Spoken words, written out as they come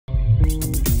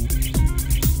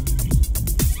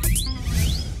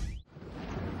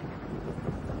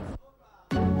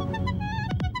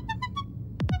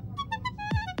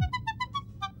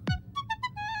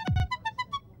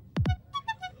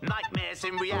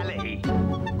reality.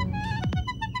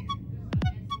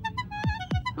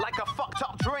 Like a fucked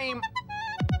up dream.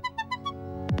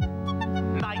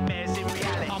 Nightmares in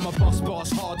reality. I'm a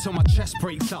boss hard till my chest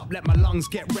breaks up. Let my lungs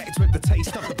get wrecked with the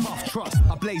taste of the puff trust.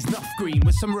 I blaze enough green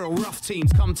with some real rough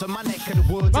teams. Come to my neck of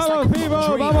the woods. Vamos, like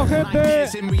vivo, vamos, gente.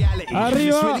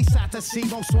 Arriba.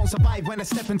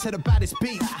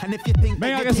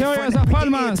 Venga, que se oigan esas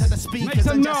palmas. Make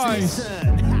some noise.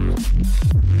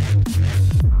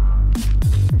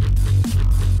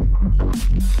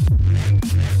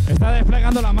 Está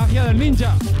desplegando la magia del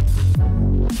ninja.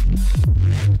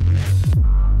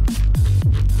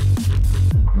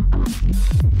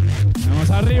 Vamos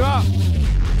arriba.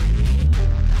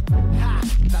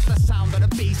 That's the sound of the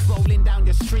beast rolling down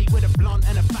your street with a blunt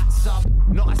and a fat sub.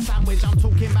 Not a sandwich, I'm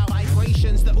talking about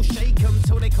vibrations that will shake them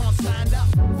till they can't stand up.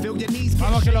 Feel your knees get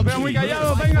Vamos, que los veo muy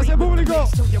callados, véngase público.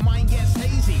 Till your mind gets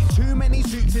hazy. Too many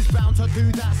suits is bound to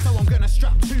do that, so I'm gonna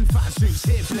strap 2 fat suits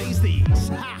here, blaze these.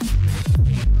 Ha.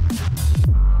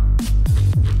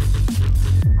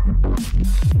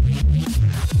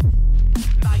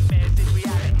 Nightmares in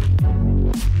reality.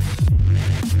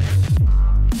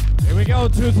 Here we go,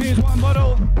 2 teams, 1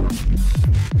 bottle.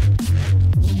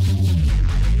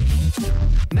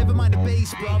 Never mind the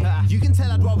bass, bro. You can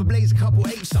tell I'd rather blaze a couple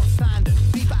apes up standard.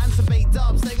 FIFA and some bait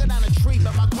dubs, they go down a tree,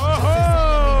 but my conscience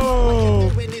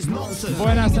is nonsense.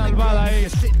 Buena salvada ahí.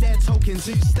 Sit there talking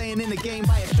to staying in the game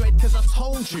by a thread, cause I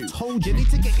told you need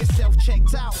to get yourself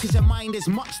checked out, cause your mind is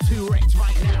much too wrecked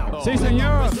right now. Sí,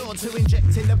 señor. Resort to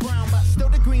injecting the brown, but still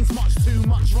the green's much too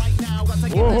much right now. Got to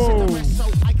get this in the rest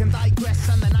so I can digress,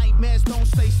 and the nightmares don't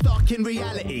stay stuck in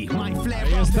reality. My flare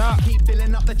up, keep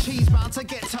filling up the cheese, bound to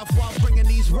get tough while bringing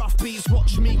these rough beats.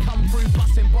 Watch me come through,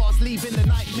 busting bars, leaving the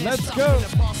nightmares. Let's go. In the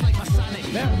past like my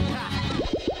sanity.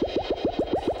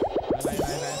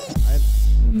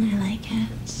 I like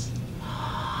it.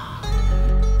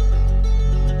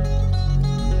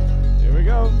 Here we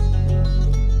go.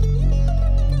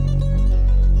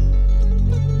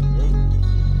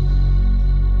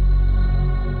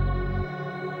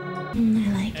 I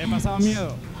like He pasado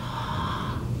miedo.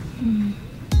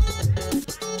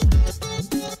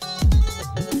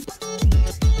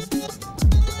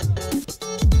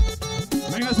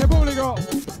 Venga ese público.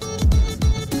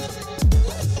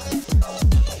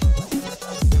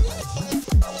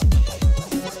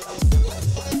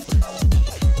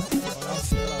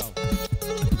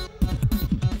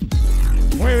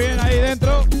 Muy bien ahí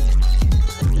dentro.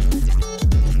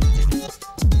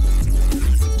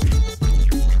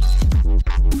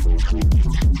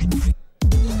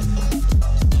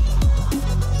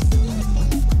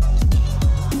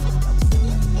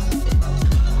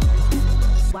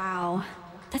 Wow,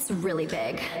 that's really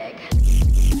big.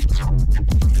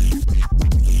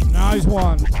 Nice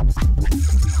one.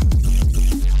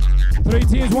 3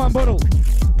 teams, 1 bottle.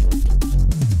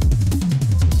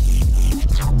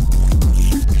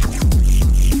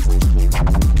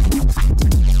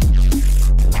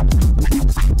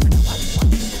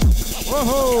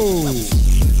 Whoa!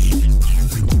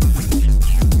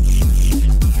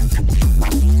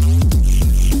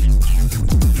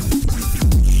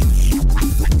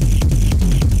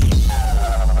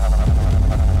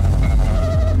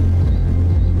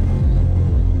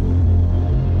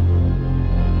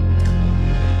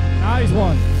 Nice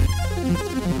one.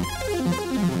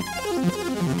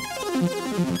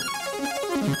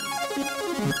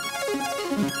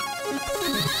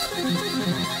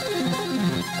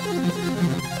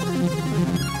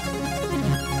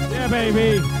 Yeah,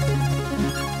 baby.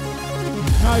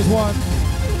 Nice one.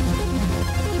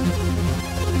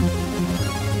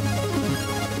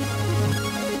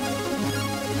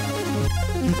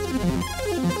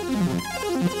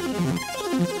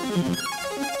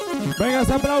 Venga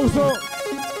ese aplauso.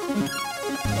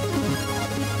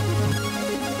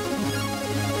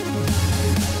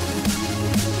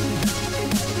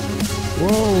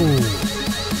 Wow.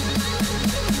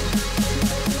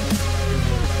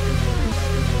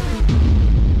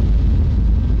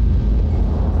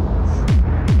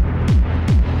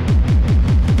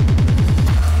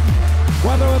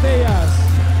 Cuatro botellas.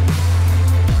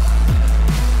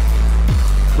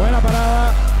 Buena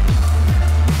parada.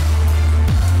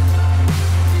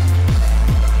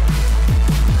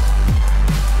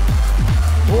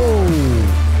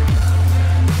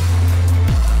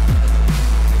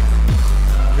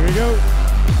 Here we go.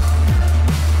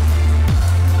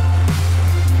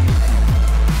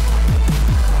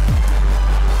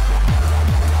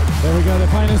 There we go, the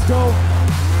finest goal.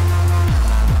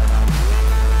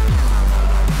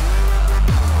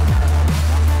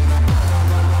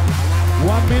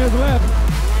 One minute left.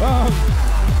 Oh.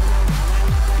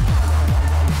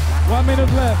 1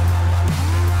 minute left.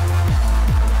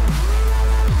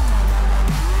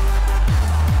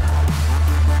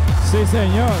 Sí,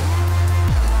 señor.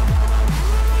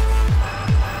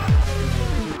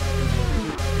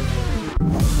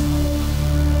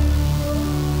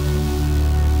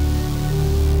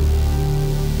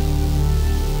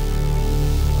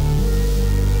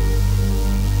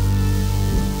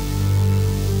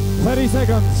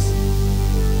 Seconds.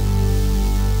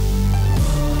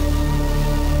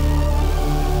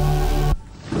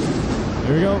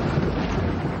 Here we go.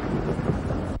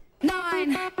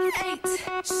 9, 8,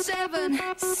 7,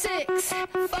 6,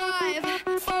 5,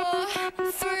 4,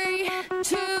 3,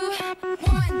 2,